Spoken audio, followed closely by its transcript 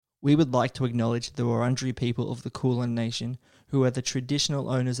We would like to acknowledge the Wurundjeri people of the Kulin Nation, who are the traditional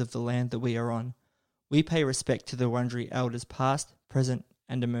owners of the land that we are on. We pay respect to the Wurundjeri elders past, present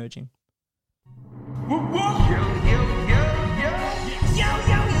and emerging.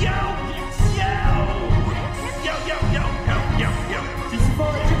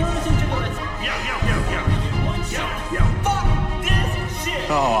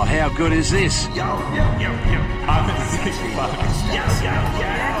 Oh, how good is this? I'm at 6 bucks.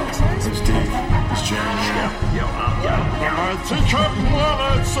 It's Steve. It's Jeremy.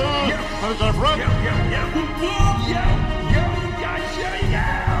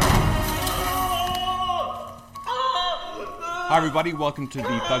 Hi everybody, welcome to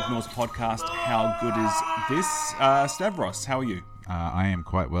the Thug Mills podcast. How good is this? Stavros, how are you? I am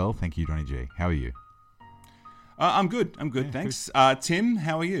quite well, thank you, Donny G. How are you? I'm good, thanks. Tim,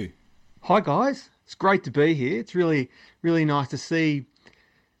 how are you? Hi guys, it's great to be here. It's really nice to see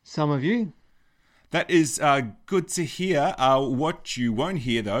some of you. That is good to hear. What you won't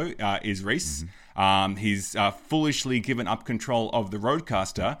hear though is Reese. He's foolishly given up control of the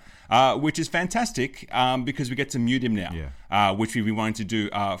Roadcaster, which is fantastic because we get to mute him now, which we've been wanting to do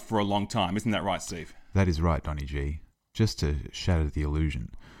for a long time. Isn't that right, Steve? That is right, Donny G. Just to shatter the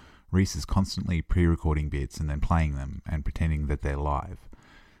illusion, Reese is constantly pre-recording bits and then playing them and pretending that they're live.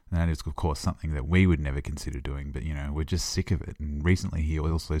 And that is, of course, something that we would never consider doing, but, you know, we're just sick of it. And recently he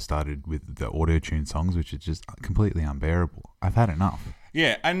also started with the auto-tune songs, which is just completely unbearable. I've had enough.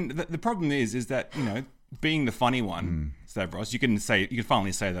 Yeah, and the problem is that, you know, being the funny one, Stavros, you can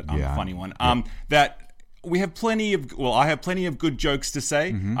finally say that I'm the funny one, that we have I have plenty of good jokes to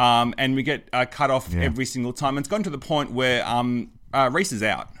say, and we get cut off every single time. And it's gotten to the point where Reese is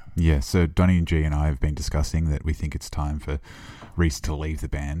out. Yeah, so Donny and G and I have been discussing that we think it's time for Reese to leave the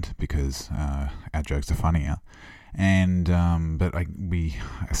band because our jokes are funnier. And but we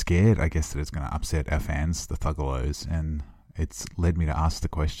are scared, I guess, that it's going to upset our fans, the Thuggalos, and it's led me to ask the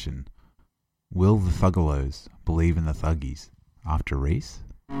question, will the Thuggalos believe in the Thuggies after Reese?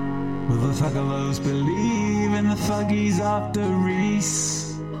 Will the Thuggalos believe in the Thuggies after Reese?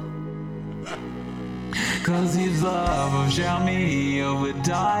 Cause his love of Xiaomi over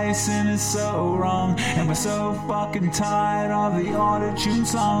Dyson is so wrong, and we're so fucking tired of the auto-tune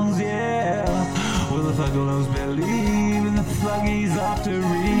songs, yeah. Will the Thuggalos believe in the Thuggies after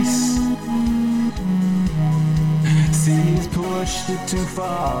Reese? See, he's pushed it too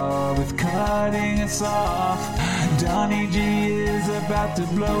far with cutting us off. Donny G is about to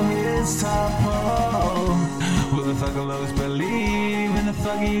blow his top. Oh, will the Thuggalos believe in the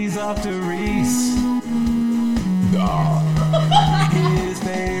Thuggies after Reese? His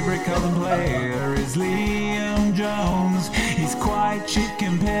favorite Cullen player is Liam Jones. He's quite cheap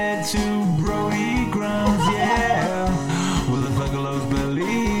compared to Brody Grums, yeah. Will the Thuggalos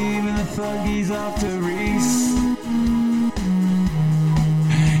believe in the Thuggies after Reese?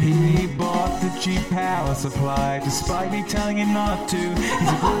 He bought the cheap power supply despite me telling him not to. He's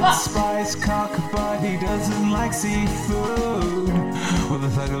a good spice cock, but he doesn't like seafood. Will the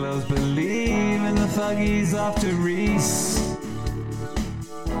Thuggalos believe in the Thuggies after Reese?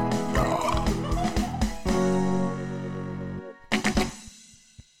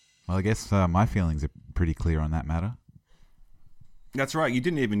 Well, I guess my feelings are pretty clear on that matter. That's right. You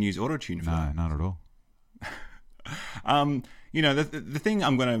didn't even use auto-tune for that. No, not at all. You know, the thing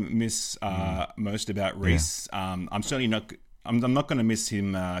I'm going to miss most about Reese, I'm certainly not. I'm not going to miss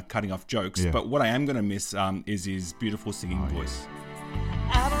him cutting off jokes, but what I am going to miss is his beautiful singing voice.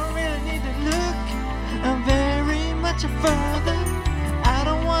 I don't really need to look very much further. I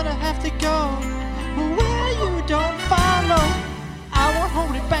don't want to have to go where you don't follow. I won't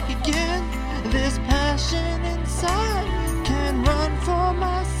hold it back again. This passion inside can run for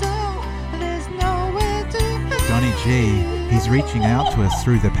myself. There's nowhere to hide. Donny G, he's reaching out to us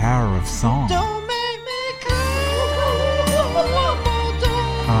through the power of song. Don't make me cry.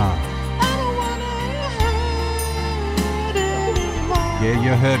 I don't want to hurt anymore. Yeah,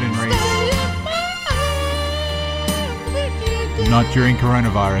 you're hurting, Reese. Not during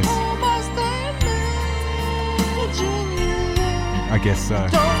coronavirus. I guess so.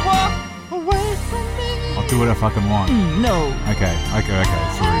 Don't walk away from me. I'll do what I fucking want. No. Okay.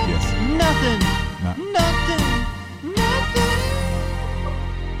 So yes. Nothing. No. Nothing.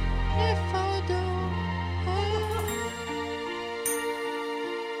 If I don't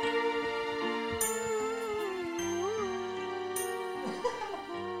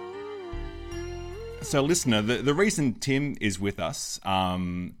So, listener, the reason Tim is with us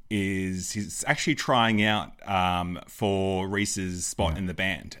is he's actually trying out for Reese's spot in the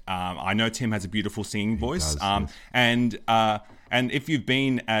band. I know Tim has a beautiful singing voice, does, yes. and And if you've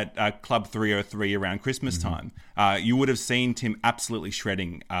been at Club 303 around Christmas time, you would have seen Tim absolutely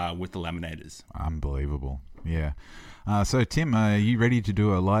shredding with the Laminators. Unbelievable. Yeah. So, Tim, are you ready to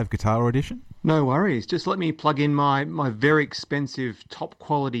do a live guitar audition? No worries. Just let me plug in my very expensive top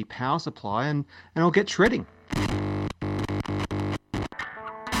quality power supply and I'll get shredding.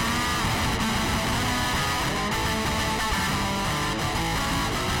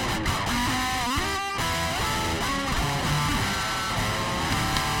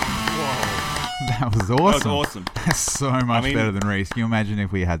 That was awesome. That was awesome. That's so much better than Reese. Can you imagine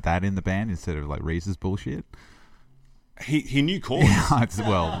if we had that in the band instead of like Reese's bullshit? He knew chords.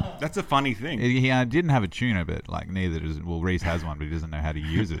 Well, that's a funny thing. He didn't have a tuner, but like neither does. Well, Reese has one, but he doesn't know how to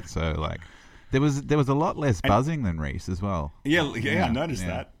use it. So like, there was a lot less buzzing than Reese as well. Yeah, I noticed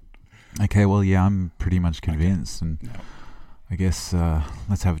that. Okay, well, yeah, I'm pretty much convinced, and I guess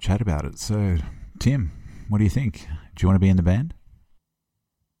let's have a chat about it. So, Tim, what do you think? Do you want to be in the band?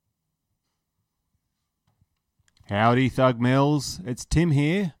 Howdy, Thug Mills. It's Tim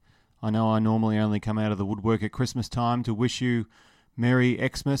here. I know I normally only come out of the woodwork at Christmas time to wish you Merry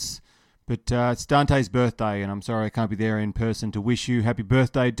Xmas, but it's Dante's birthday, and I'm sorry I can't be there in person to wish you happy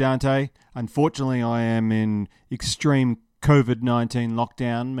birthday, Dante. Unfortunately, I am in extreme COVID-19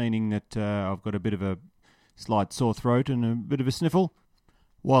 lockdown, meaning that I've got a bit of a slight sore throat and a bit of a sniffle.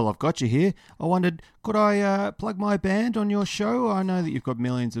 While I've got you here, I wondered, could I plug my band on your show? I know that you've got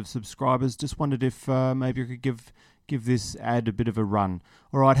millions of subscribers. Just wondered if maybe you could give this ad a bit of a run.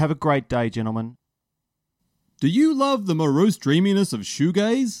 All right, have a great day, gentlemen. Do you love the morose dreaminess of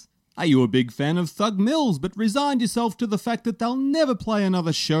shoegaze? Are you a big fan of Thug Mills but resigned yourself to the fact that they'll never play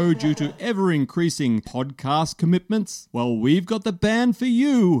another show due to ever-increasing podcast commitments? Well, we've got the band for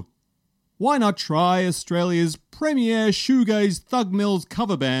you. Why not try Australia's premier shoegaze Thug Mills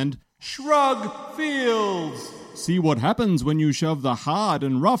cover band, Shrug Fields? See what happens when you shove the hard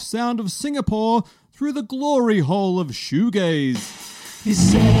and rough sound of Singapore through the glory hole of shoegaze.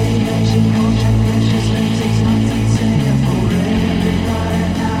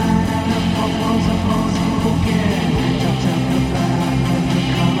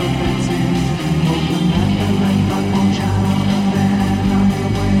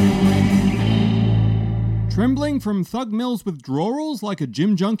 Trembling from Thug Mills withdrawals like a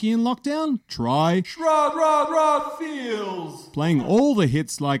gym junkie in lockdown? Try Shrug Fields. Playing all the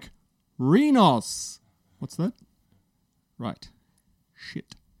hits like Renos. What's that? Right.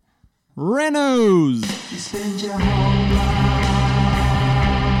 Shit. Renos. You spend your whole life.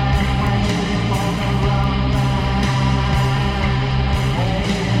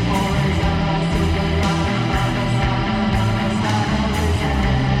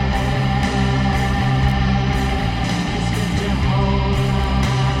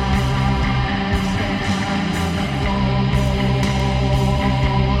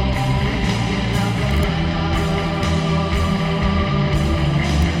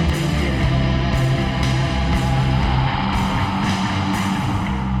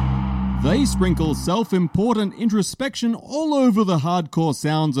 They sprinkle self-important introspection all over the hardcore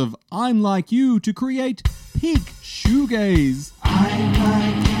sounds of I'm Like You to create peak shoegaze. I'm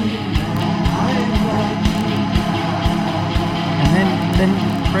like you And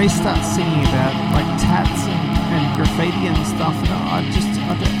then Ray starts singing about like tats and graffiti and stuff.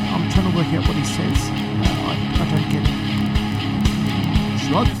 I'm trying to work out what he says. I don't get it.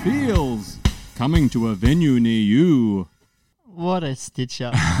 Shrug Fields, coming to a venue near you. What a stitch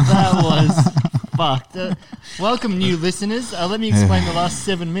up. That was fucked. Welcome, new listeners. Let me explain the last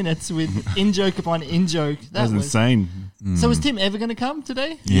 7 minutes with in-joke upon in-joke. That was insane. So was Tim ever going to come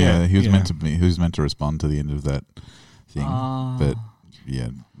today? Yeah, he was meant to be. He was meant to respond to the end of that thing. But, yeah,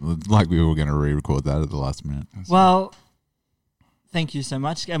 like we were going to re-record that at the last minute. Well, thank you so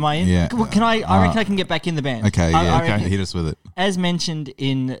much. Am I in? Yeah. Well, I reckon I can get back in the band. Okay, I reckon. Hit us with it. As mentioned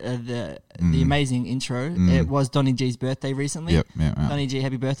in the amazing intro, it was Donny G's birthday recently. Yep. Donny G,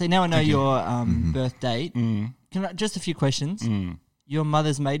 happy birthday. Now I know your birth date. Just a few questions. Your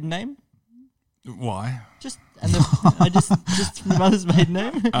mother's maiden name? Why? Just your mother's maiden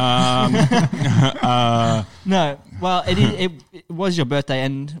name? No. Well, it was your birthday,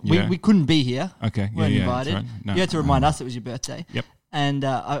 and we couldn't be here. Okay. We weren't invited. Right. No. You had to remind us it was your birthday. Yep. And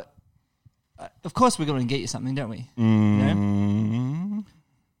of course we're going to get you something, don't we? You know?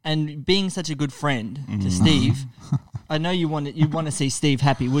 And being such a good friend to Steve, I know you want to see Steve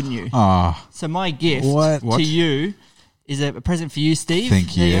happy, wouldn't you? So my gift to you is a present for you, Steve.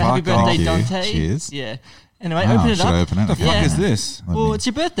 Thank you. Happy birthday, Dante. Cheers. Yeah. Anyway, open it up. Should I open it? What the fuck is this? Well, it's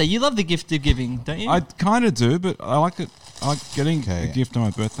your birthday. You love the gift of giving, don't you? I kind of do, but I like it. I like getting a gift on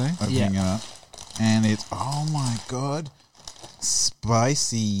my birthday. Opening it up. And it's, oh my God.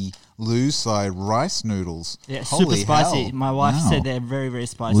 spicy Lusai rice noodles. Yeah, Holy super spicy. hell. My wife Wow. said they're very, very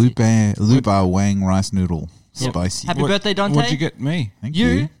spicy. Lu Ba Wang rice noodle. Yep. Spicy. Happy birthday, Dante. What'd you get me? Thank You?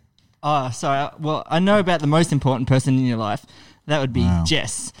 you. Oh, sorry. Well, I know about the most important person in your life. That would be Wow.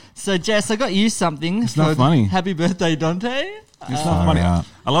 Jess. So, Jess, I got you something. It's not for funny. Happy birthday, Dante. It's not funny. out.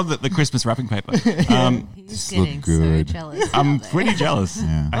 I love the Christmas wrapping paper. He's This look getting good. so jealous. I'm about it. pretty jealous,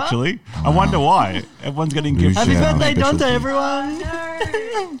 Yeah. actually. I wonder why. Everyone's getting gifts. Lucia. Happy Yeah, birthday, special Dante, thing. everyone.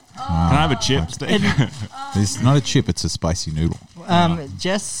 Can I have a chip, Steve? It's not a chip, it's a spicy noodle.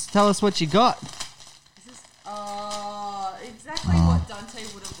 Jess, tell us what you got. Exactly what Dante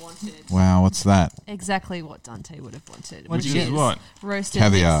would have wanted. Wow, what's that? Exactly what Dante would have wanted. What'd which you is get? What? Roasted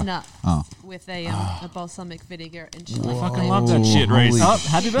Caviar. mixed nuts Oh. with a balsamic vinegar and chili. I fucking love that shit, Reese. holy Oh,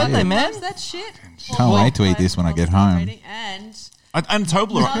 happy birthday, shit. man. Loves that shit. Can't wait to eat this when I get home. And And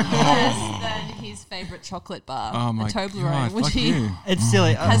Toblerone. none less than his favourite chocolate bar, Oh my a Toblerone, God, which fuck he you. It's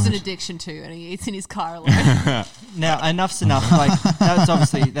silly. has an addiction to, and he eats in his car alone. Now, enough's enough. Like that's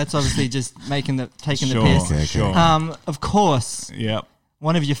obviously just taking the piss. Okay. Sure. Of course, Yep.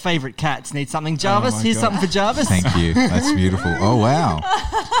 one of your favourite cats needs something. Jarvis, my here's God. something for Jarvis. Thank you. That's beautiful. Oh, wow.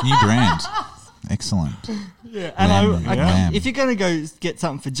 New brand. Excellent. And Lamb, lamb. if you're going to go get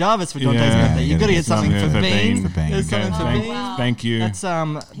something for Jarvis for Dante's Yeah, birthday, you've got to get something for Bean. For Bean. There's something for Thank, Bean. thank you. That's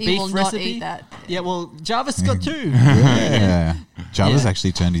He beef will not recipe. eat that. Yeah, well, Jarvis has got two. Yeah. Jarvis Yeah.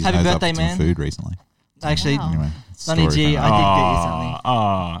 actually turned his Happy nose birthday, up to man. food recently. Actually, Wow. Anyway. Sonny story G, for I another- did get you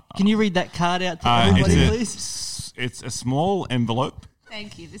something. Can you read that card out to everybody, please? It's a small envelope.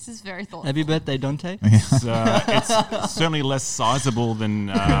 Thank you. This is very thoughtful. Happy birthday, Dante. It's certainly less sizable than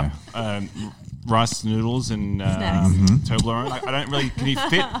rice noodles and Snacks. Toblerone. I don't really. Can he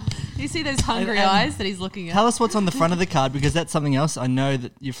fit? Do you see those hungry And- eyes that he's looking at? Tell us what's on the front of the card because that's something else I know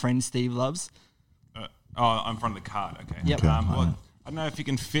that your friend Steve loves. I'm front of the card. Okay. Yep. Okay. Well, I don't know if you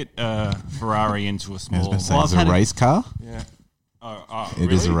can fit a Ferrari into a I was small. going to say, Well, it's I've had a a- race car? Yeah.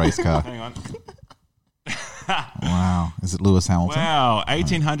 It is a race car. Hang on. Wow. Is it Lewis Hamilton? Wow,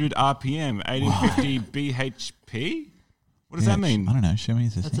 1800 RPM, 1850 bhp. What does that mean? I don't know. Show me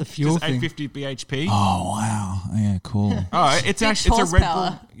this. That's a Just fuel thing. 850 bhp. Oh, wow. Yeah, cool. Oh, it's Bitch actually it's a Red Bull.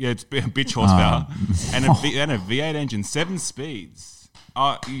 horsepower. Yeah, it's bitch horsepower and a V8 engine, 7 speeds.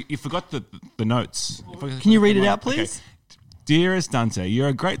 Oh, you forgot the notes. Can you read it out, please? Okay. Dearest Dante, you're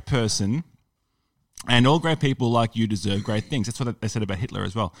a great person. And all great people like you deserve great things. That's what they said about Hitler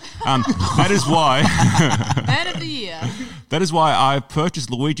as well. That is why. Man of the year. That is why I purchased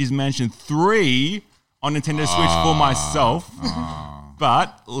Luigi's Mansion 3 on Nintendo Switch for myself,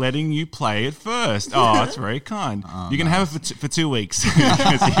 but letting you play it first. Oh, that's very kind. You can have it for 2 weeks. You're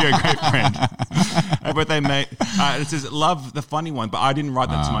a great friend. Happy birthday, mate. It says, love the funny one, but I didn't write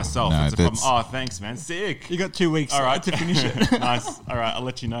that to myself. no, That's a problem. that's- Oh, thanks, man. Sick. You got 2 weeks All right. to finish it. Nice. All right, I'll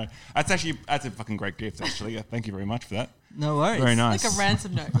let you know. That's a fucking great gift, actually. Thank you very much for that. No worries. Very nice. Like a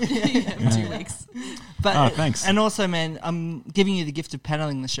ransom note. Yeah, 2 weeks. But, Oh, thanks. And also, man, I'm giving you the gift of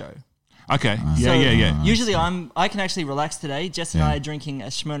paneling the show. Okay. So, Yeah. Usually I can actually relax today. Jess and Yeah. I are drinking a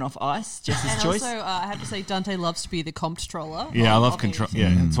Smirnoff Ice, Jess's And choice. also, I have to say, Dante loves to be the comptroller. Yeah, I love of control.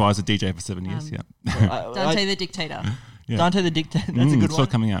 everything. Yeah, that's why I was a DJ for 7 years. Yeah. Dante the dictator. Yeah. Dante the Dictator. That's a good still one.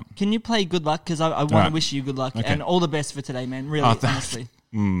 coming out. Can you play Good Luck? Because I want to Alright. wish you good luck Okay. and all the best for today, man. Really, Oh, thanks. honestly.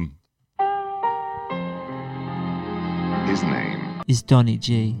 His name Is Donny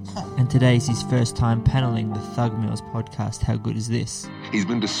G, and today's his first time paneling the Thug Mills podcast. How good is this? He's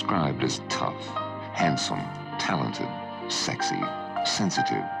been described as tough, handsome, talented, sexy,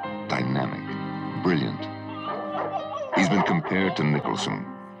 sensitive, dynamic, brilliant. He's been compared to Nicholson,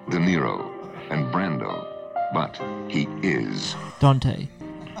 De Niro, and Brando, but he is. Dante.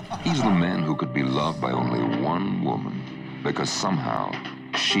 He's the man who could be loved by only one woman because somehow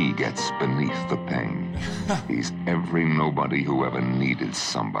she gets beneath the pain. He's every nobody who ever needed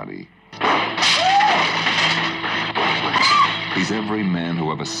somebody. He's every man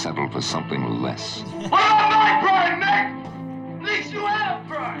who ever settled for something less. What about my pride, Nick? At least you have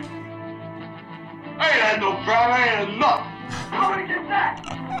pride. I ain't had no pride. I ain't had enough. I want to get that.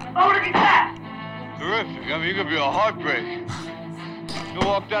 I want to get that. Terrific. I mean, you could be a heartbreak. You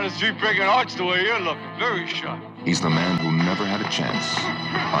walk down the street breaking hearts the way you're looking. Very sharp. He's the man who never had a chance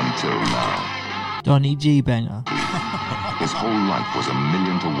until now. Donny G banger. His whole life was a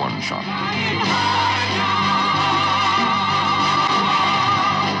 1,000,000-to-1 shot.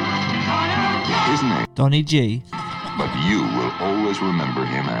 His name, Donny G, but you will always remember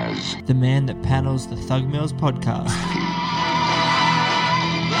him as the man that panels the Thug Mills podcast.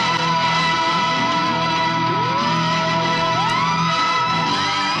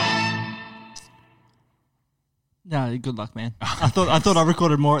 No, Good luck, man. I thought I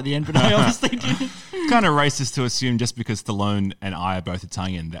recorded more at the end, but I obviously didn't. Kind of racist to assume just because Stallone and I are both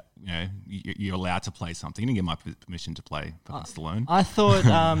Italian that you're allowed to play something. You didn't get my permission to play fucking Stallone. I thought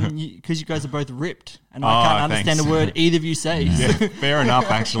because you guys are both ripped, and I can't understand thanks. a word either of you say. Yeah, fair enough,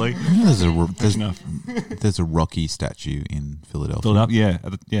 actually. There's a Rocky statue in Philadelphia. Philadelphia,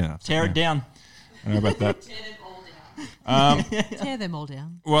 yeah. Tear it down. I don't know about that. Tear them all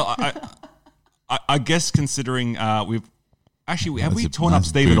down. Well, I guess considering have we torn up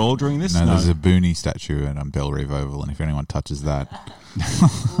Steve at all during this? No, there's a Booney statue at Bell Reeve Oval, and if anyone touches that,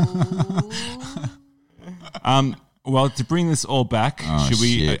 well, to bring this all back, should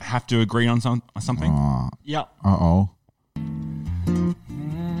we have to agree on something? Yep. Uh-oh. Look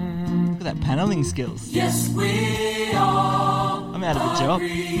at that paneling skills. Yes, we all I'm out of a job.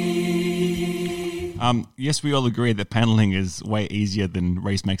 Yes, we all agree that paneling is way easier than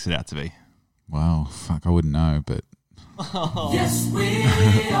Reese makes it out to be. Wow, fuck, I wouldn't know, but... Yes, we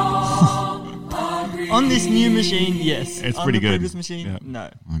all agree. On this new machine, yes. It's on pretty the good. previous machine, Yeah. no.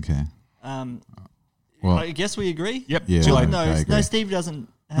 Okay. Well, I guess we agree. Yep. Yeah, Too late. I No, agree. Steve hasn't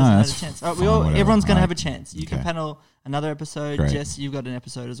No, had a that's chance. All right, fine, whatever. everyone's going to Alright. have a chance. You can Okay. panel another episode. Great. Jess, you've got an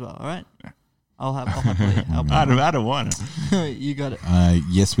episode as well. All right. I'll happily help. I don't want it. You got it.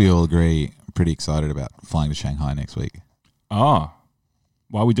 yes, we all agree. I'm pretty excited about flying to Shanghai next week. Oh,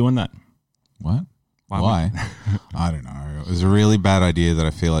 why are we doing that? What? Why? I don't know. It was a really bad idea that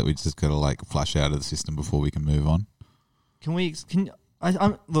I feel like we just got to flush out of the system before we can move on.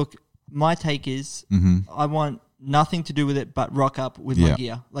 Look, my take is I want nothing to do with it but rock up with my Yeah.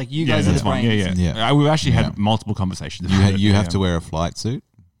 gear. Like you guys are the that's fine. brains. Yeah. We've actually had multiple conversations. You have to wear a flight suit.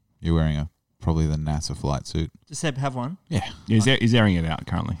 You're wearing probably the NASA flight suit. Does Seb have one? Yeah. He's airing it out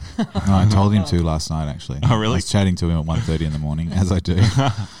currently. No, I told him to last night, actually. Oh, really? I was chatting to him at 1:30 in the morning, as I do.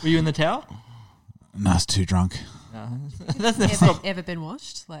 Were you in the tower? No, I was too drunk. No. That's never Ever been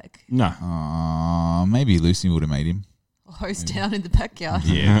watched? Like No. Maybe Lucy would have made him. hose down in the backyard.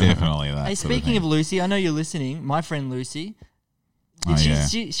 Yeah, definitely that. Hey, sort of speaking thing. of Lucy, I know you're listening. My friend Lucy, Oh, yeah.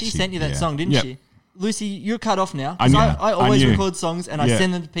 she sent you that yeah. song, didn't Yep. she? Lucy, you're cut off now. I 'Cause knew. I always I knew. record songs and I Yeah.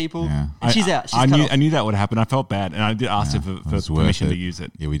 send them to people. Yeah. And she's out. She's I cut knew off. I knew that would happen. I felt bad, and I did ask her it for was worth permission it. to use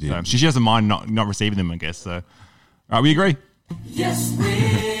it. Yeah, we did. So she doesn't mind not receiving them, I guess. So, all right, we agree. Yes,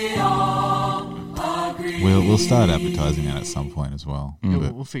 we all agree. We'll start advertising it at some point as well. Yeah,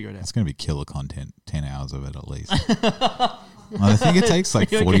 But we'll figure it out. it's going to be killer content. 10 hours of it at least. I think it takes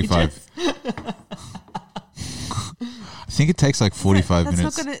like You okay, 45. I think it takes like 45 That's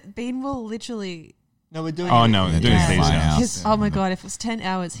minutes. not going to. Bean will literally. No, we're doing Oh it. no, Yeah, we're doing yeah. Steve's My house. house. His, oh my god! If it was 10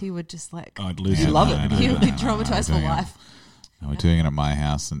 hours, he would just like. I'd lose You it. love it. He would be no, traumatized we're for doing it. life. No, we're doing it at my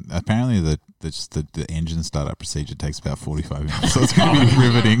house, and apparently the engine startup procedure takes about 45 minutes, so it's going to be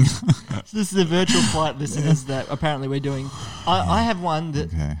riveting. So this is a virtual flight, listeners, that apparently we're doing. I have one that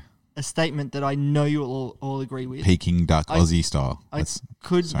Okay. a statement that I know you'll all agree with. Peking duck I- Aussie style. I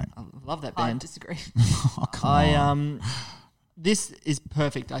could. Sorry. I love that I band. disagree. Oh, come on. This is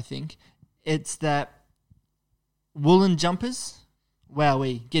perfect. I think it's that woolen jumpers.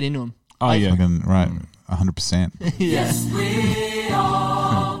 Wowee, get into them. Oh yeah. Fucking right, 100%. Yes,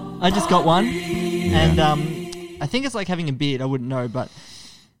 I just got one, and I think it's like having a beard. I wouldn't know, but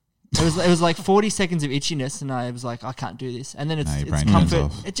it was like 40 seconds of itchiness, and I was like, I can't do this. And then No, your it's brain turns comfort.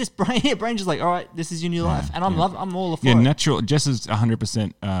 off. It just brain just like, all right, this is your new life, and I'm all for Yeah, it. natural. Jess has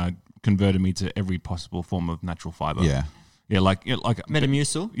 100% converted me to every possible form of natural fiber. Yeah. Yeah, like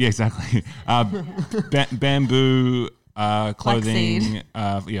Metamucil. Yeah, exactly. Bamboo clothing.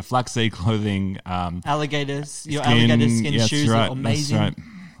 Flaxseed clothing. Alligators, your Skin, alligator skin yeah, that's shoes right, are amazing. That's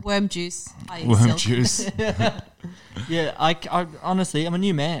Worm juice. right. Worm juice. Yeah, I honestly, I'm a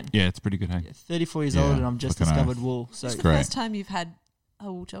new man. Yeah, it's pretty good. Hey. 34 years Yeah, old, and I've just fucking discovered oath. wool. So It's the great. first time you've had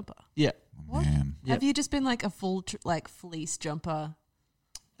a wool jumper. yeah, What? Man. Yep. Have you just been like a full fleece jumper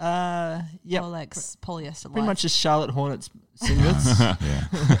yeah, or like polyester? pretty life? much just Charlotte Hornets singlets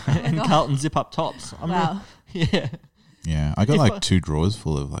Yeah. and God. Carlton zip up tops. Wow. Yeah, Yeah. I got If like I- 2 drawers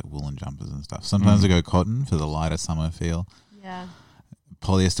full of like woolen jumpers and stuff. Sometimes I go cotton for the lighter summer feel. Yeah.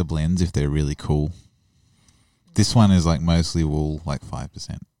 Polyester blends if they're really cool. This one is like mostly wool, like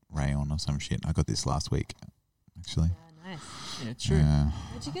 5% rayon or some shit. I got this last week, actually. Yeah, nice. yeah, true. Yeah.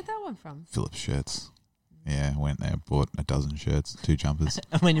 Where'd you get that one from? Phillips shirts. Yeah, went there, bought a dozen shirts, 2 jumpers.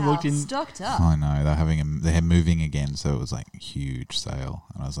 And when you walked in, Stocked up. I know they're moving again, so it was like huge sale,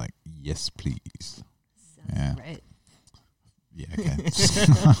 and I was like, yes, please. Sounds Yeah. great. Yeah, okay.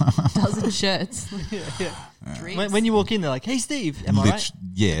 Dozen shirts. Dreams. when you walk in, they're like, "Hey, Steve, am I right?"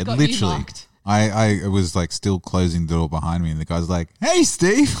 Yeah, Got you literally. marked. I was like still closing the door behind me, and the guy's like, "Hey,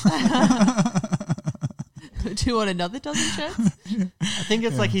 Steve." Do you want another dozen shirts? I think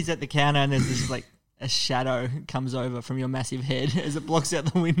it's like he's at the counter and there's this like a shadow comes over from your massive head as it blocks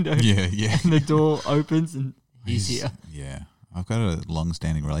out the window. Yeah, yeah. And the door opens and he's here. Yeah. I've got a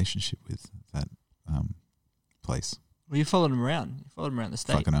long-standing relationship with that place. Well, you followed him around. You followed him around the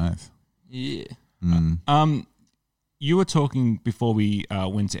state. Fucking oath. Yeah. You were talking before we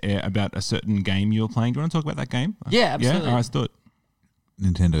went to air about a certain game you were playing. Do you want to talk about that game? Yeah, absolutely. Yeah? All right, let's do it.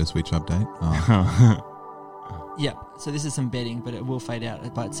 Nintendo Switch update. Oh. Yep. So this is some betting, but it will fade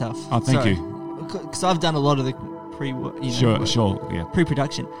out by itself. Oh, thank you. Because I've done a lot of the Sure, yeah.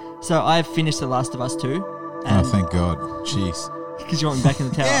 pre-production. So I've finished The Last of Us 2. Oh, thank God. Jeez. Because you want me back in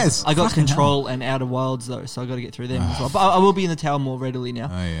the tower. Yes, I got fucking Control and Outer Wilds though, so I got to get through them as well. But I will be in the tower more readily now.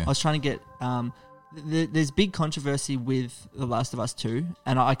 Oh, yeah. I was trying to get. There's big controversy with The Last of Us 2,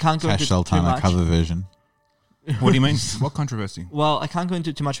 and I can't go Cash into too Sultana much. cover version. What do you mean? What controversy? Well, I can't go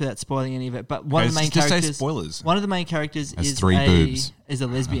into too much without spoiling any of it. But one of the main just characters. say spoilers. One of the main characters Has is 3 boobs. is a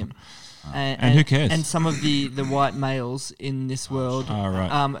lesbian. And who cares? And some of the white males in this world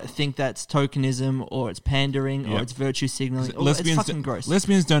think that's tokenism or it's pandering or it's virtue signaling. Or it's fucking gross.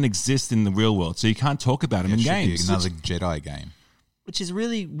 Lesbians don't exist in the real world, so you can't talk about them in games. Another Jedi game. Which is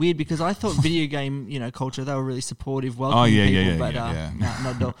really weird because I thought video game, culture, they were really supportive, welcoming people, but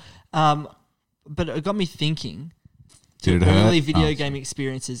not at all. But it got me thinking. Did it early hurt? video game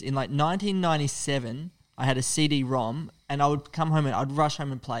experiences in like 1997, I had a CD-ROM, and I would come home and I'd rush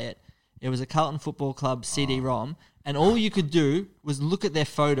home and play it. It was a Carlton Football Club CD-ROM, and all you could do was look at their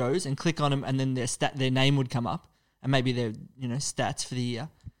photos and click on them, and then their name would come up, and maybe their stats for the year,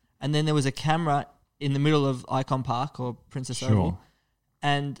 and then there was a camera in the middle of Icon Park or Princess Oval,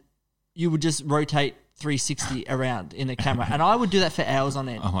 and you would just rotate 360 around in the camera, and I would do that for hours on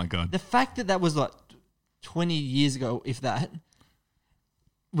end. Oh my God! The fact that was like 20 years ago, if that.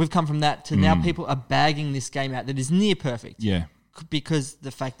 We've come from that to now people are bagging this game out that is near perfect. Yeah, because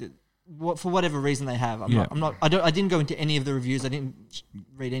the fact that. For whatever reason they have, I didn't go into any of the reviews. I didn't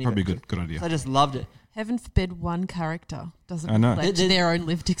read any. Probably of it. good idea. So I just loved it. Heaven forbid one character doesn't I know. reflect their own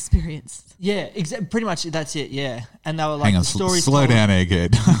lived experience. Yeah, pretty much that's it. Yeah, and they were like, Hang on, the stories. slow down,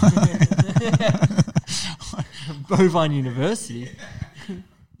 Egghead. Bovine University.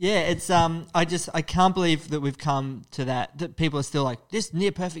 Yeah, it's I can't believe that we've come to that people are still like, this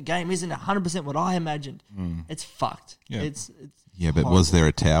near perfect game isn't 100% what I imagined. It's fucked. Yeah. It's Yeah, but horrible. was there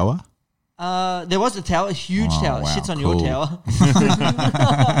a tower? There was a tower, a huge Oh, tower. wow, Shit's on cool. your tower.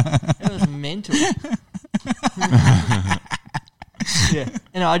 It was mental. Yeah.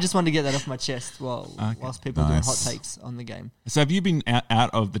 I just wanted to get that off my chest whilst people are doing hot Nice. takes on the game. So have you been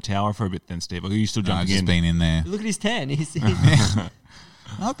out of the tower for a bit then, Steve? Or are you still No, I've jumping just in? been in there. Look at his tan. He's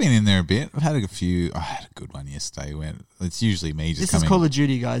I've been in there a bit. I've had a few. I had a good one yesterday. Where it's usually me just This coming. is Call of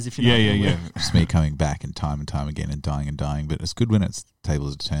Duty, guys. If you know. Yeah. Just me coming back and time again and dying. But it's good when it's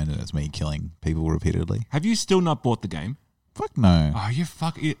tables are turned and it's me killing people repeatedly. Have you still not bought the game? Fuck no. Oh, you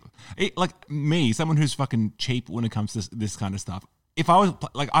like me, someone who's fucking cheap when it comes to this kind of stuff. If I was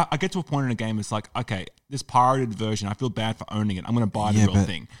like, I get to a point in a game, it's like, okay, this pirated version, I feel bad for owning it. I'm going to buy the real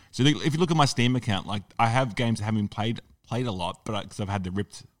thing. So if you look at my Steam account, like I have games that haven't been played a lot, but because I've had the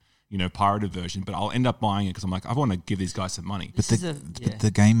ripped, pirated version. But I'll end up buying it because I'm like, I want to give these guys some money. But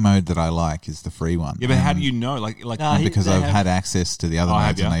the game mode that I like is the free one. Yeah, but how do you know? Because I've had access to the other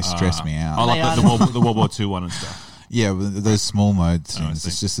modes and they stress me out. I like the World War II one and stuff. Yeah, those small modes Oh, I things. see.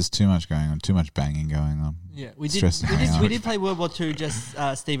 It's just there's too much going on, too much banging going on. Yeah, we did. Stresses me out. We did play World War II. Just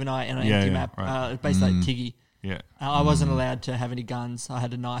Steve and I on an Yeah, empty yeah, map, right. based like Tiggy. Yeah. I wasn't allowed to have any guns. I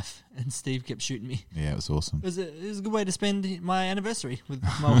had a knife, and Steve kept shooting me. Yeah, it was awesome. It was a good way to spend my anniversary with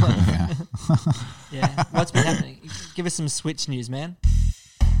my wife. Yeah. What's been happening? Give us some Switch news, man.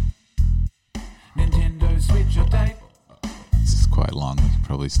 Nintendo Switch update. This is quite long. We should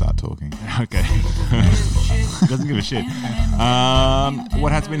probably start talking. Okay. Doesn't give a shit.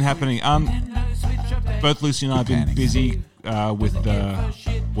 What has been happening? Both Lucy and I have been busy with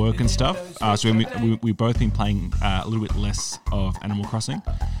work and stuff. So we've both been playing a little bit less of Animal Crossing.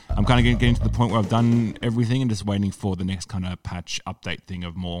 I'm kind of getting to the point where I've done everything and just waiting for the next kind of patch update thing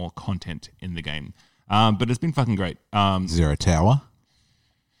of more content in the game. But it's been fucking great. Is there a tower?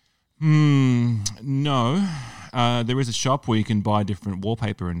 No. There is a shop where you can buy different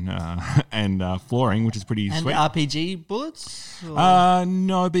wallpaper and flooring, which is pretty And sweet. RPG bullets? Or-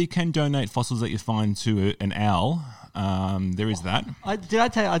 No, but you can donate fossils that you find to an owl There is that. Did I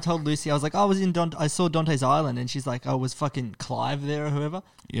tell you? I told Lucy I was like, I saw Dante's Island, and she's like, was fucking Clive there or whoever?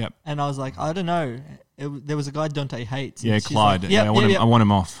 Yep. And I was like, I don't know. There was a guy Dante hates. Yeah, and she's Clyde. like, I want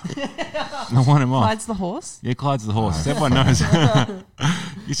him off. I want him off. Clyde's the horse? Yeah, Clyde's the horse. Everyone knows.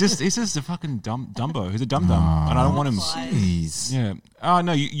 he's just a fucking Dumbo. He's a dum-dum. And I don't want him. Jeez. Yeah. Oh,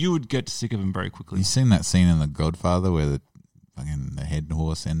 no, you would get sick of him very quickly. You seen that scene in The Godfather where the head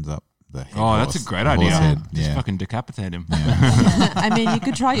horse ends up the head Oh, horse, that's a great the horse idea. head. Just Yeah. fucking decapitate him. I mean, you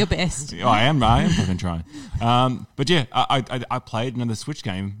could try your best. I am fucking trying. But yeah, I played another Switch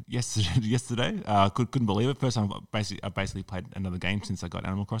game yesterday. Couldn't believe it. First time I basically played another game since I got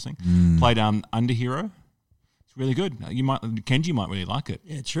Animal Crossing. Played Underhero. It's really good. Kenji might really like it.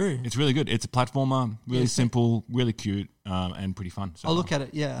 Yeah, true. It's really good. It's a platformer, really simple, really cute, and pretty fun. So I'll look at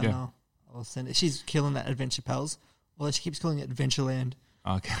it. Yeah, Yeah. I'll send it. She's killing that Adventure Pals. Although she keeps calling it Adventureland.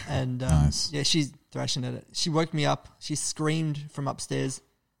 Okay. And Nice. yeah, she's thrashing at it. She woke me up. She screamed from upstairs.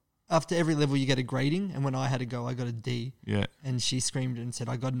 After every level, you get a grading, and when I had to go, I got a D. Yeah. And she screamed and said,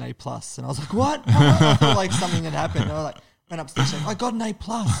 "I got an A+." And I was like, "What?" I felt like something had happened. And I went upstairs, like, "I got an A+."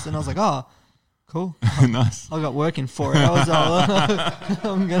 And I was like, "Oh, cool." Nice. I got work in 4 hours.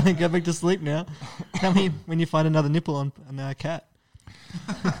 I'm gonna go back to sleep now. Tell me when you find another nipple on our cat.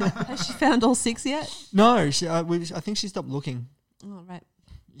 Has she found all 6 yet? No, I think she stopped looking. Oh, right.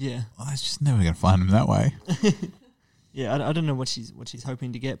 Yeah. Well, that's just never going to find him that way. Yeah, I don't know what she's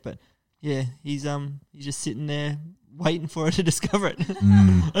hoping to get, but yeah, he's just sitting there waiting for her to discover it.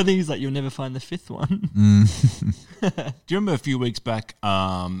 I think he's like, "You'll never find the 5th one." Do you remember a few weeks back?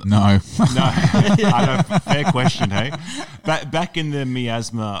 No. No. I know, fair question, hey? Back in the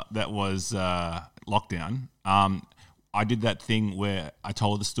miasma that was lockdown, I did that thing where I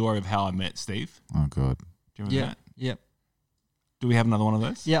told the story of how I met Steve. Oh, God. Do you remember that? Yep. Do we have another one of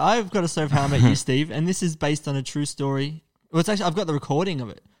those? Yeah, I've got a story of how I met you, Steve, and this is based on a true story. Well, it's actually, I've got the recording of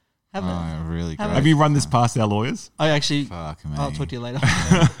it. Really great. Have you run this past our lawyers? I actually, Fuck me. I'll talk to you later.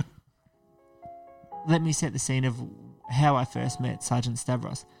 Let me set the scene of how I first met Sergeant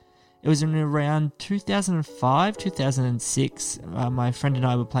Stavros. It was in around 2005, 2006. My friend and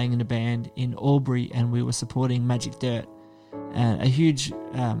I were playing in a band in Albury, and we were supporting Magic Dirt. A huge,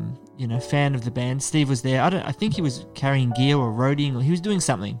 fan of the band. Steve was there. I think he was carrying gear or roadieing, or he was doing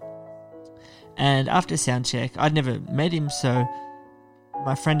something. And after sound check, I'd never met him, so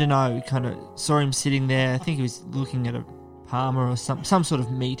my friend and I kind of saw him sitting there. I think he was looking at a Palmer or some sort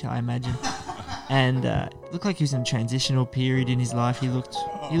of meat, I imagine. And it looked like he was in a transitional period in his life. He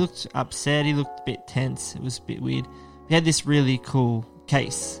looked upset. He looked a bit tense. It was a bit weird. He had this really cool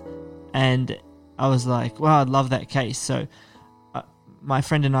case, and I was like, "Wow, I'd love that case." So my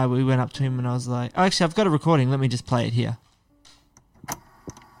friend and I, we went up to him, and I was like, "Oh, actually, I've got a recording. Let me just play it here."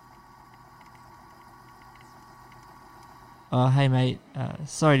 Oh, hey mate.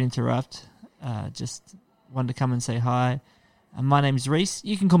 Sorry to interrupt. Just wanted to come and say hi. My name's Reese.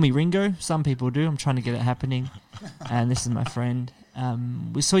 You can call me Ringo. Some people do. I'm trying to get it happening. And this is my friend.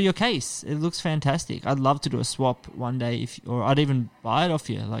 We saw your case. It looks fantastic. I'd love to do a swap one day, or I'd even buy it off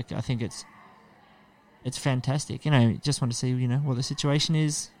you. Like, I think it's fantastic. Just want to see, what the situation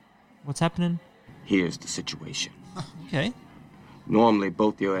is, what's happening. Here's the situation. Okay. Normally,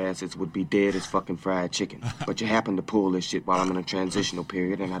 both your asses would be dead as fucking fried chicken. But you happen to pull this shit while I'm in a transitional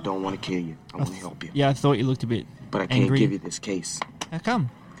period, and I don't want to kill you. I want to help you. Yeah, I thought you looked a bit But I can't angry. give you this case. How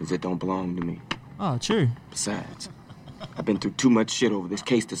come? Because it don't belong to me. Oh, true. Besides, I've been through too much shit over this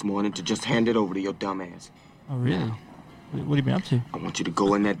case this morning to just hand it over to your dumb ass. Oh, really? What have you been up to? I want you to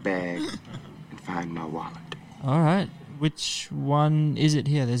go in that bag and find my wallet. All right. Which one is it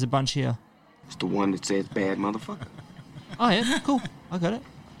here? There's a bunch here. It's the one that says bad motherfucker. Oh, yeah. Cool. I got it.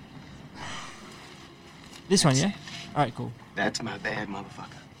 This one, yeah? All right, cool. That's my bad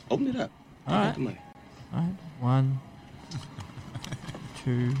motherfucker. Open it up. All I right. got the money. All right. 1,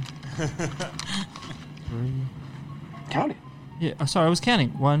 2, 3. Count it. Yeah, sorry, I was counting.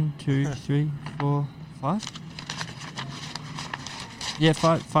 1, 2, 3, 4, 5. Yeah,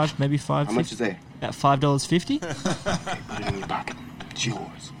 five, maybe 5. How much is that? About $5.50. Okay, put it in your pocket. It's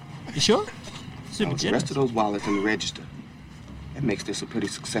yours. You sure? Super Now, with the generous. rest of those wallets in the register, that makes this a pretty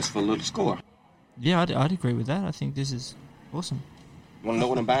successful little score. Yeah, I'd agree with that. I think this is awesome. Want to know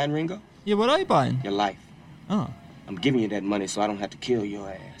what I'm buying, Ringo? Yeah, what are you buying? Your life. Oh, I'm giving you that money so I don't have to kill your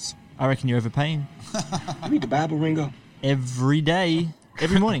ass. I reckon you're overpaying. You read the Bible, Ringo? Every day,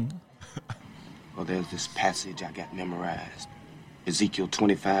 every morning. Well, there's this passage I got memorized. Ezekiel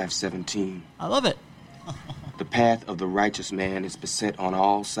 25:17. I love it. The path of the righteous man is beset on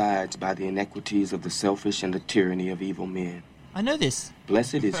all sides by the inequities of the selfish and the tyranny of evil men. I know this.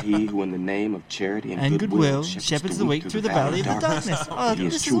 Blessed is he who in the name of charity And and goodwill shepherds shepherds the weak through the valley of the darkness. Oh, he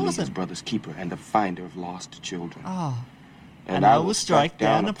this is is truly his awesome. brother's keeper and the finder of lost children. Oh. And I will strike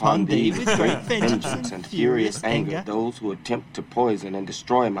down upon thee with great vengeance and furious anger those who attempt to poison and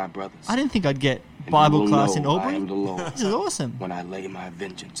destroy my brothers. I didn't think I'd get And Bible you will class know in Aubrey. I am the Lord This is awesome. when I lay my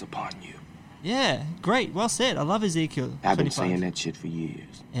vengeance upon you. Yeah, great. Well said. I love Ezekiel. I've been 25. saying that shit for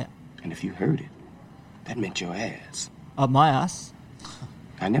years. Yeah. And if you heard it, that meant your ass. My ass.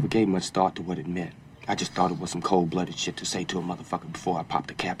 I never gave much thought to what it meant. I just thought it was some cold-blooded shit to say to a motherfucker before I popped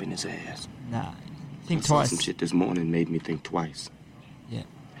a cap in his ass. Nah. Think I saw twice. some shit this morning made me think twice. Yeah.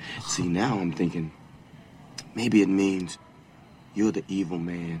 See, now I'm thinking, maybe it means you're the evil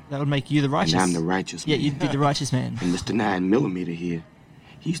man. That would make you the righteous. And I'm the righteous man. Yeah, you'd be the righteous man. And Mr. 9mm here,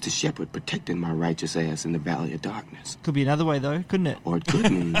 he's the shepherd protecting my righteous ass in the valley of darkness. Could be another way, though, couldn't it? Or it could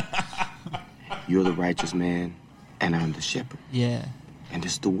mean you're the righteous man and I'm the shepherd. Yeah. And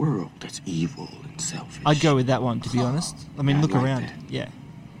it's the world that's evil and selfish. I'd go with that one, to be honest. I mean, I'd look like around. that. Yeah.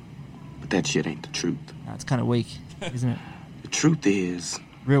 But that shit ain't the truth. No, it's kind of weak, isn't it? The truth is,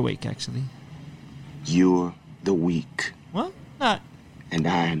 Real weak, actually. you're the weak. What? No. And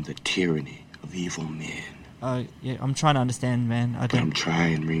I am the tyranny of evil men. Yeah, I'm trying to understand, man. I But I'm don't.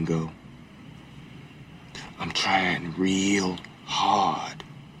 trying, Ringo. I'm trying real hard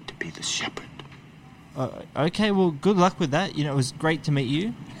to be the shepherd. Okay, well, good luck with that. You know, it was great to meet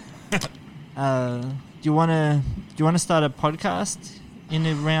you. Do you wanna start a podcast in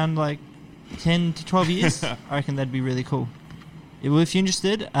around like 10 to 12 years? I reckon that'd be really cool. Yeah, well, if you're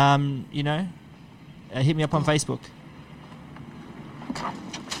interested, you know, hit me up on Facebook.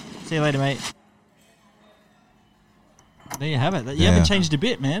 See you later, mate. There you have it. You Yeah. haven't changed a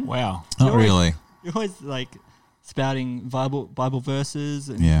bit, man. Wow. Not really. You're always like spouting Bible verses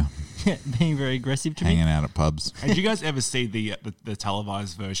and Yeah. being very aggressive to me. Hanging out at pubs. Did you guys ever see the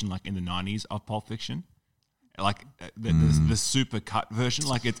televised version, like in the 90s, of Pulp Fiction? Like the super cut version,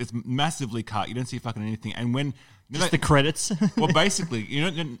 like it's massively cut. You don't see fucking anything. And when Just the credits. well, basically, you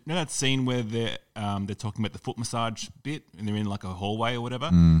know that scene where they're talking about the foot massage bit, and they're in like a hallway or whatever.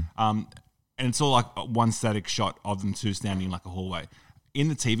 And it's all like one static shot of them two standing in like a hallway. In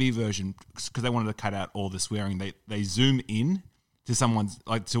the TV version, because they wanted to cut out all the swearing, they zoom in to someone's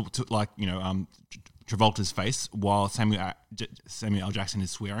like to Travolta's face while Samuel L. Jackson is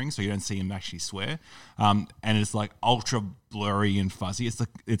swearing, so you don't see him actually swear, and it's like ultra blurry and fuzzy. It's like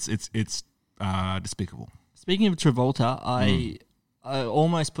it's despicable. Speaking of Travolta, I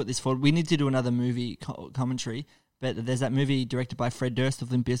almost put this forward. We need to do another movie commentary, but there's that movie directed by Fred Durst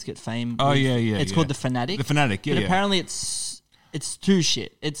of Limp Bizkit fame. Oh, with- yeah. It's called The Fanatic. The Fanatic, yeah. But yeah. apparently it's too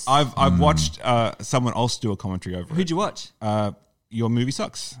shit. I've watched someone else do a commentary over it. Who'd you watch? Your Movie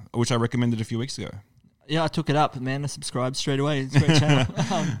Sucks, which I recommended a few weeks ago. Yeah, I took it up, man. I subscribed straight away. It's a great channel.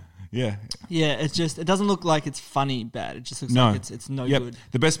 Yeah. Yeah, it doesn't look like it's funny bad. It just looks like it's no good.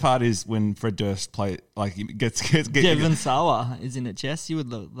 The best part is when Fred Durst gets Devon Sawa is in it, Jess. You would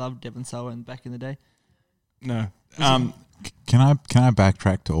love Devon Sawa back in the day. No. Can I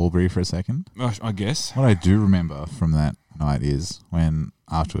backtrack to Albury for a second? I guess. What I do remember from that night is when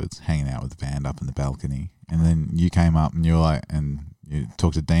afterwards hanging out with the band up in the balcony, and then you came up and you were like, and you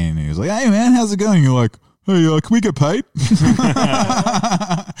talked to Dean, and he was like, "Hey man, how's it going?" You're like, "Hey, can we get paid?"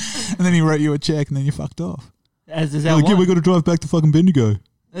 And then he wrote you a check, and then you fucked off. As is You're our like, "Yeah, one. we got to drive back to fucking Bendigo."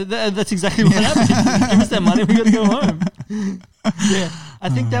 That's exactly what happened. Give us that money, we got to go home. Yeah, I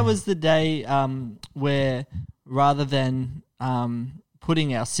think that was the day where rather than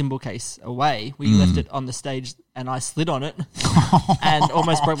putting our cymbal case away, we left it on the stage, and I slid on it and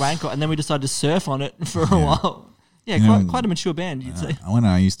almost broke my ankle, and then we decided to surf on it for a while. Yeah, You know, quite a mature band, you'd say. When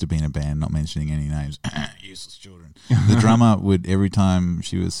I used to be in a band, not mentioning any names, useless children. The drummer would, every time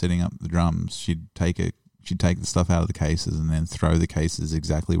she was setting up the drums, she'd take the stuff out of the cases and then throw the cases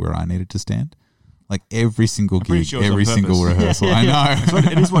exactly where I needed to stand. Like every single pretty gig, sure it's on every single purpose. rehearsal. Yeah, I yeah. know.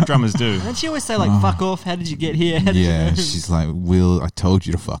 It is what drummers do. And then she always say like, "Fuck off! How did you get here?" How did Yeah, you know? she's like, "Will, I told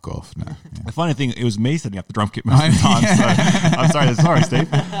you to fuck off." No, yeah. The funny thing, it was me setting up the drum kit most of the time. So I'm sorry, Steve.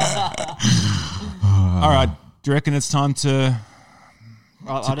 All right, do you reckon it's time to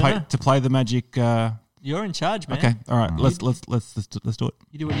I don't know. play the magic? You're in charge, man. Okay, all right, let's do it.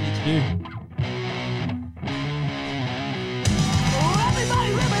 You do what you need to do.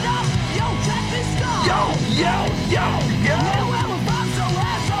 Everybody rip it up! Yo, check this stuff! Yo! Whoever finds their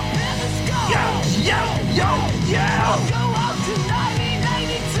ass up in the sky! Yo! We'll go out to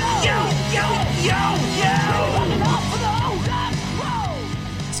 1982! Running off for the old time! Whoa!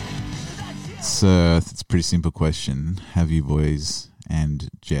 It's a pretty simple question. Have you boys and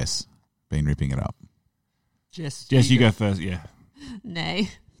Jess been ripping it up? Jess, you go first. Yeah. Nay.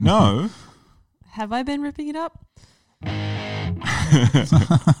 No. Have I been ripping it up? I've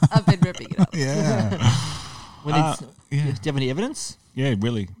been ripping it up. Yeah. Do you have any evidence? Yeah,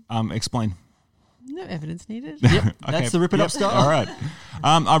 really. Explain. No evidence needed. Yep, that's the rip it up style. All right.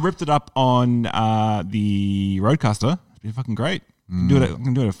 I ripped it up on the Roadcaster. It's been fucking great. I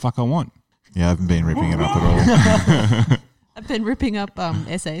can do it the fuck I want. Yeah, I haven't been ripping it up at all. I've been ripping up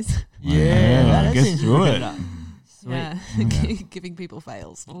essays. Yeah, get through it. Sweet. Yeah, giving people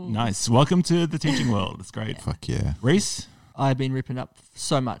fails. Nice. Welcome to the teaching world. It's great. Fuck yeah. Reese? I've been ripping up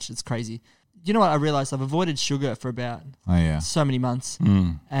so much. It's crazy. You know what? I realized I've avoided sugar for about so many months.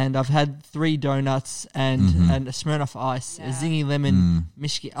 And I've had 3 donuts and a Smirnoff Ice, a Zingy Lemon,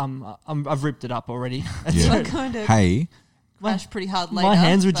 Mishki. I've ripped it up already. Yeah. I kind of Hey, crashed pretty hard later. My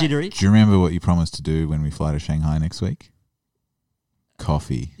hands were but- jittery. do you remember what you promised to do when we fly to Shanghai next week?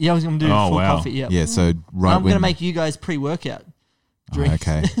 Coffee. Yeah, I was going to do Oh, full wow. coffee. Yep. Yeah, so right I'm when... going to make you guys pre-workout drinks.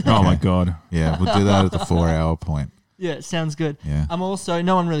 Okay. Oh, my God. Yeah, we'll do that at the 4-hour point. Yeah, it sounds good. Yeah. I'm also,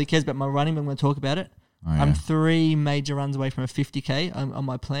 no one really cares about my running, but I'm going to talk about it. Oh, yeah. I'm 3 major runs away from a 50K on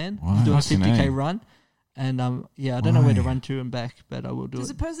my plan. Wow. I'm doing a What's your 50K name? run. And I don't know where to Why? run to and back, but I will do Does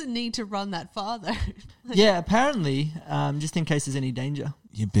it. a person need to run that far though? Yeah, apparently, just in case there's any danger.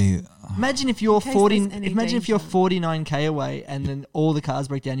 You'd be... Imagine if you're In case 40. there's any Imagine if you're danger. 49K away, and then all the cars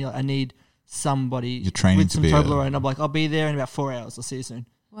break down. You're like, I need somebody You're training with to some be a- Toblerone. I'm like, I'll be there in about 4 hours. I'll see you soon.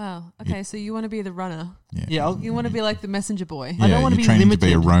 Wow. Okay, so you want to be the runner. Yeah, You want to be like the messenger boy. I don't wanna you're be training to be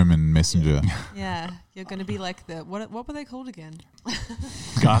a limited. Roman messenger. Yeah, you're going to be like the what were they called again?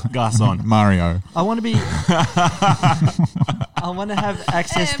 Garcon. Mario. I want to be. I want to have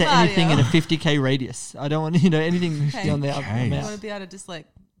access Hey, to anything in Mario. a 50K radius. I don't want anything Okay. beyond there. Okay. I'm You out. want to be able to just like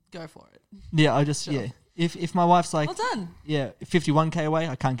go for it. Yeah, I just Sure. If my wife's like, Well done. 51K away,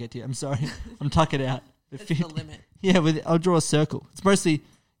 I can't get to you. I'm sorry. I'm tuck it out. That's the limit. Yeah, I'll draw a circle. It's mostly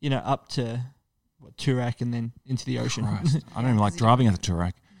up to Turak and then into the ocean. Christ. I don't even like driving at the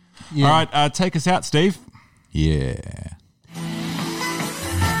Touareg. Yeah. All right, take us out, Steve. Yeah.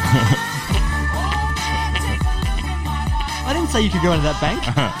 I didn't say you could go into that bank.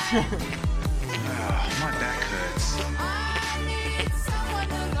 My back hurts.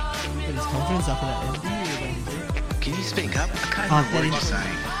 Put his confidence up in that end. Can you speak up? I can't Oh, hear what that you're is-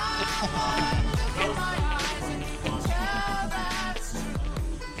 saying.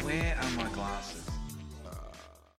 Where are my glasses?